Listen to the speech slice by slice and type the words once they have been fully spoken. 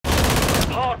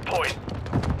Hard point.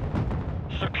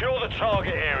 Secure the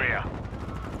target area.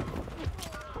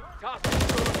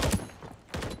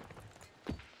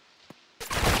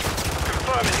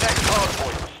 Confirming next hard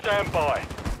point. Stand by.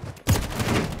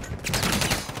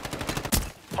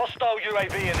 Hostile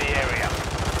UAV in the area.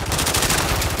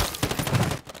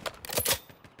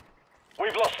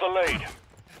 We've lost the lead.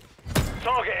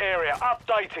 Target area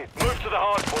updated. Move to the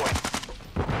hard point.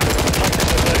 Taking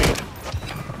the lead.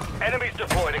 Enemies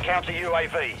deployed to counter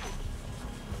UAV.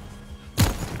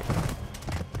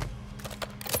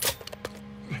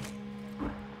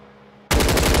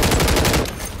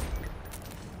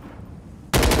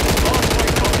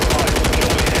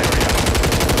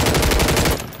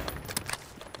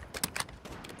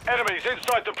 Enemies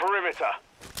inside the perimeter.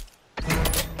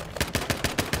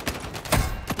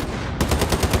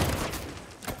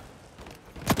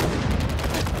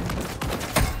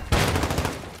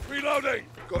 Reloading!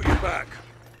 Got you back.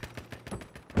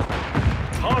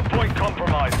 Hardpoint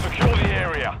compromised. Secure the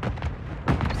area.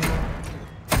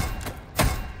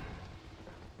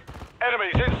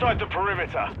 Enemies inside the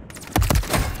perimeter.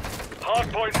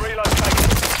 Hardpoint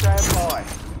relocated. Stand by.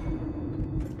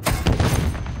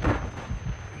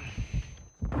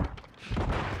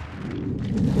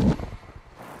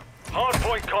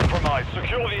 Hardpoint compromised.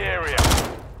 Secure the area.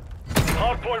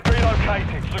 Hardpoint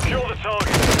relocated. Secure the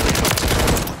target.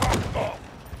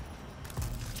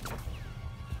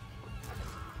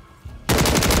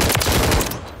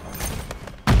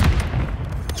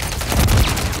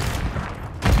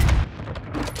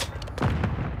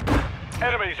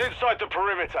 Enemies inside the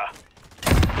perimeter.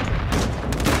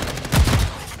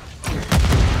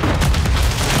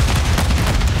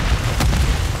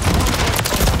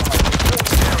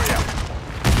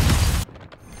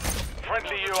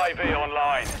 Friendly UAV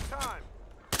online.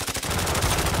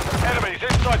 Enemies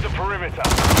inside the perimeter.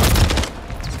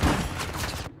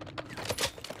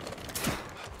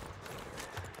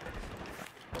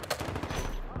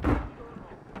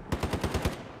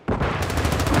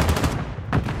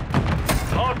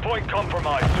 Hardpoint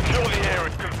compromised. Secure the area.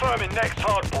 Confirming next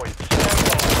hardpoint. Stand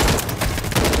by.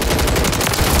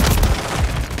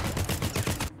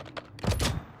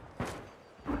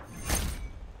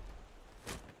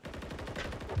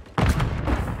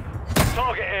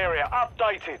 Target area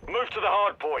updated. Move to the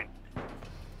hard point.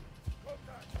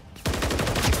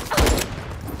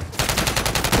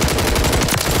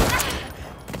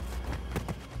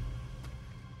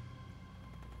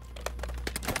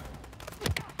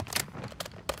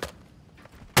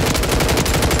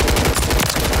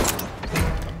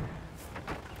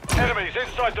 Enemies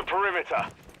inside the perimeter.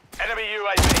 Enemy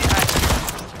UAV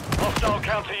active. Hostile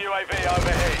counter UAV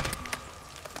overhead.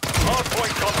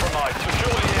 Hardpoint compromised.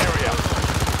 Secure the area.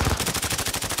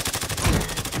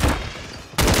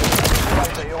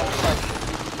 UAV on station.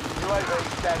 UAV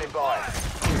standing by.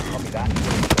 Copy that.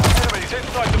 Enemies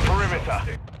inside the perimeter.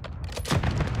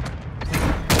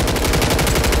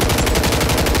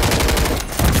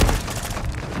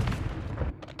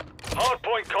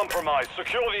 Hardpoint compromised.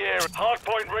 Secure the area.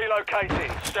 Hardpoint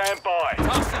relocating. Stand by.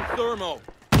 Tossing thermal.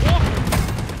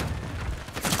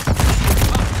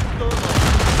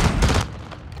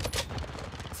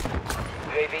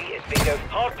 UAV is bingo.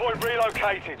 Hardpoint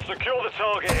relocated. Secure the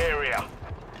target area.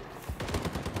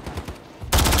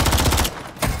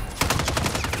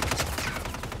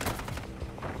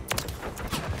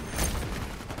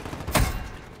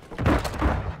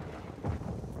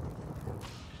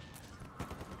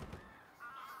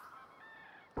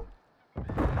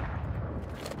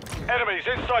 Enemies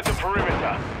inside the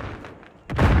perimeter.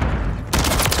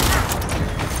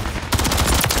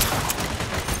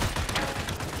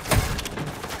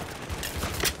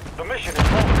 The mission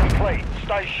is not complete.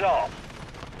 Stay sharp.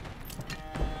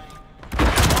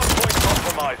 Hardpoint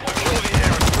compromised. Secure the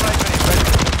area. UAV ready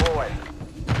to deploy.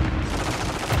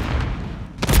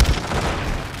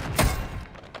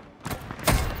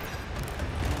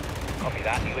 Copy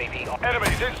that. UAV on.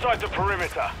 Enemies inside the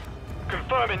perimeter.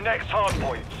 Confirming next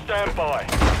hardpoint. Stand by.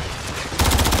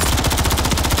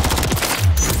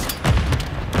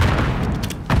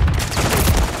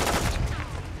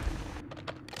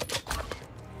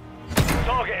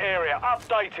 Target area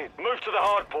updated. Move to the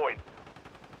hardpoint.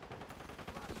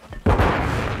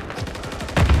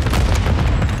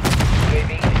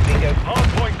 UAV is bingo.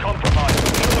 Hardpoint compromised.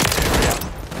 Secure the area.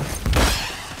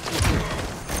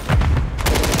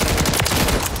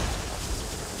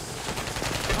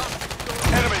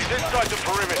 Enemies inside the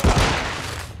perimeter.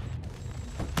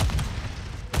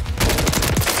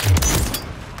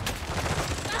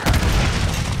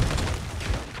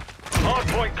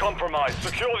 Hardpoint compromised.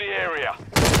 Secure the area.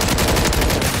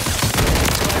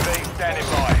 UAV standing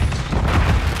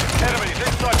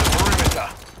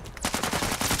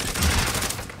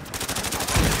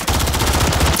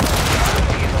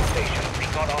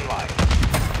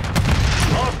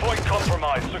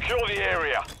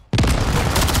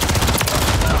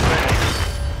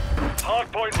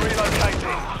Hardpoint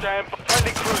relocating. Stand for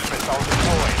friendly cruise missile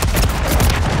deployed.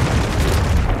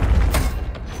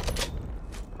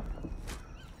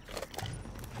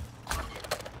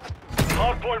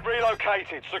 Hardpoint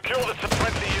relocated. Secure the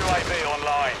friendly UAV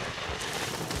online.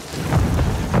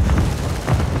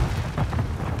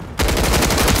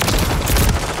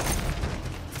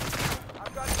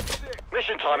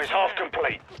 Mission time is half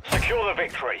complete. Secure the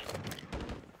victory.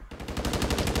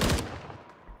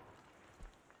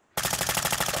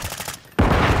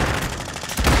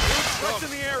 What's in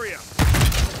the area?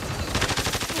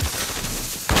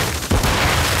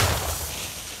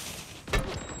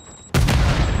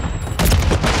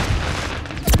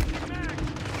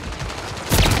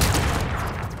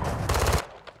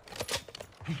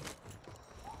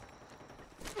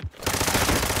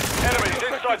 Enemies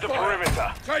inside the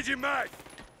perimeter. Changing mag!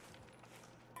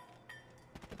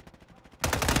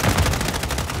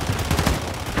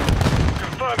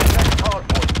 Confirming next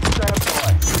hardpoint. Stand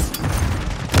by.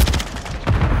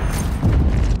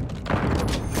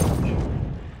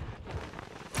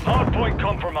 Hardpoint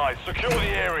compromised. Secure the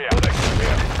area.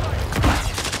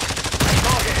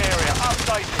 Target area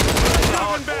updated.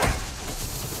 Coming back!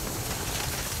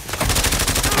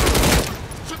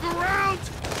 To the ground!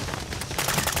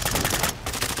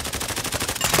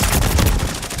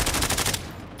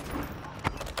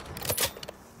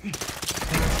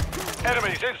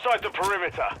 Enemies inside the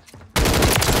perimeter.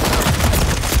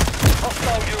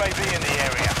 Hostile UAV in the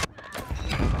area.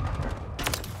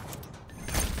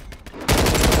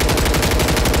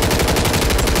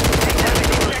 Friendly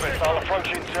cruise missile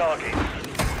approaching target.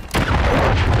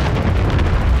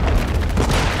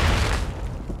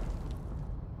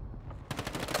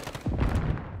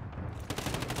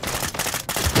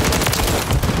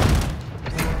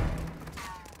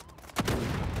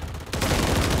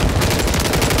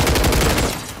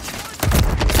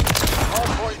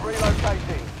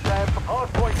 Relocating. Stand for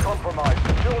hardpoint compromise.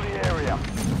 Secure the area.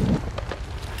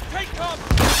 Take cover!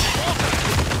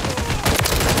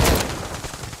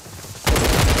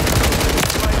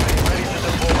 Ready to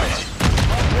deploy.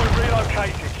 Hardpoint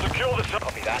relocated. Secure the top.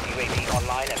 Copy that. UAV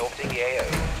online and orbiting the AO.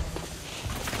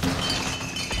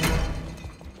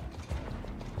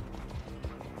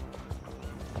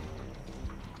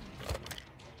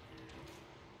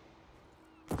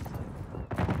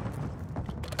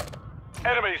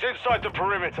 Enemies inside the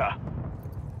perimeter.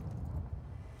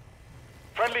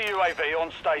 Friendly UAV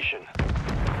on station.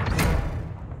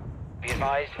 Be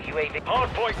advised, UAV.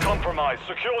 Hardpoint compromised.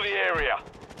 Secure the area.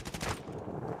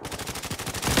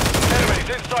 Enemies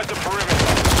inside the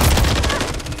perimeter.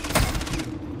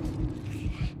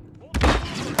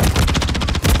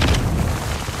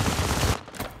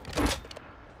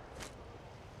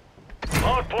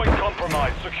 Hardpoint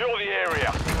compromised. Secure the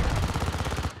area.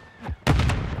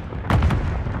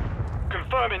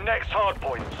 Confirming next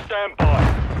hardpoint. Stand by.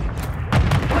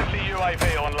 Friendly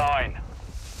UAV online.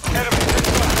 Enemies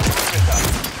inside the perimeter.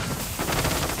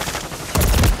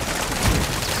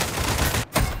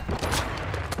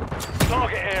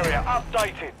 Target area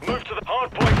updated. Move to the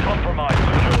hardpoint compromise.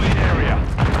 Secure the area.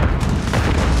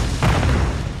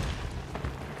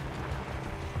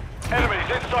 Enemies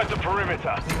inside the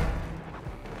perimeter.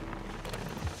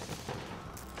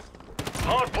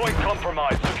 Hardpoint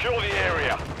compromise. Secure the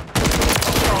area.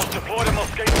 Hostiles deployed a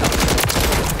Mosquito.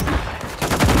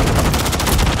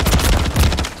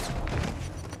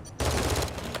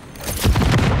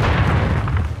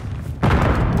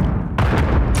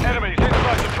 Enemies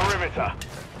inside the perimeter.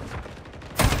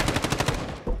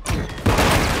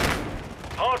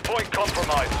 Hardpoint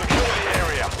compromised. Secure the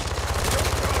area.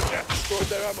 Destroyed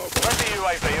their ammo. Friendly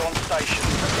UAV on station.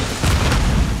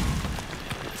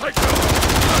 Take cover!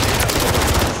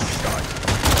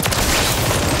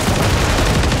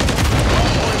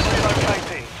 Hardpoint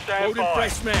relocating. Stand Loaded by.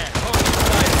 fresh man.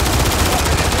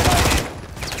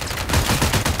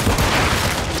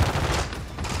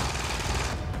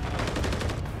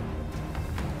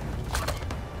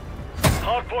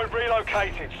 Hardpoint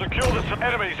relocated. Secure the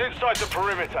enemies inside the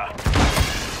perimeter.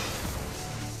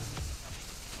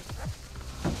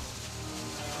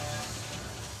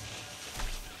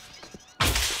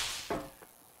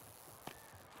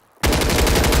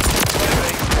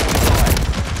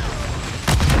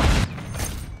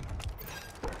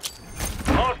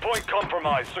 Hardpoint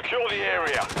compromised. Secure the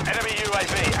area. Enemy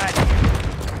UAV active.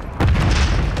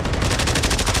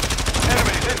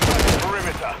 Enemies inside the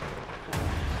perimeter.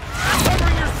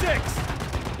 Covering your six!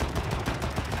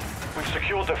 We've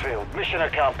secured the field. Mission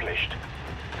accomplished.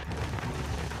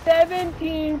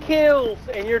 17 kills,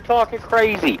 and you're talking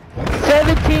crazy.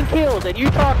 17 kills, and you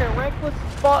talking reckless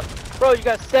as fuck. Bro, you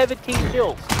got 17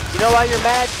 kills. You know why you're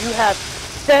mad? You have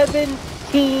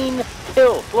 17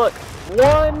 kills. Look,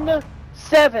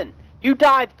 1-7. You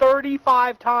died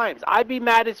 35 times. I'd be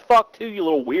mad as fuck too, you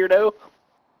little weirdo.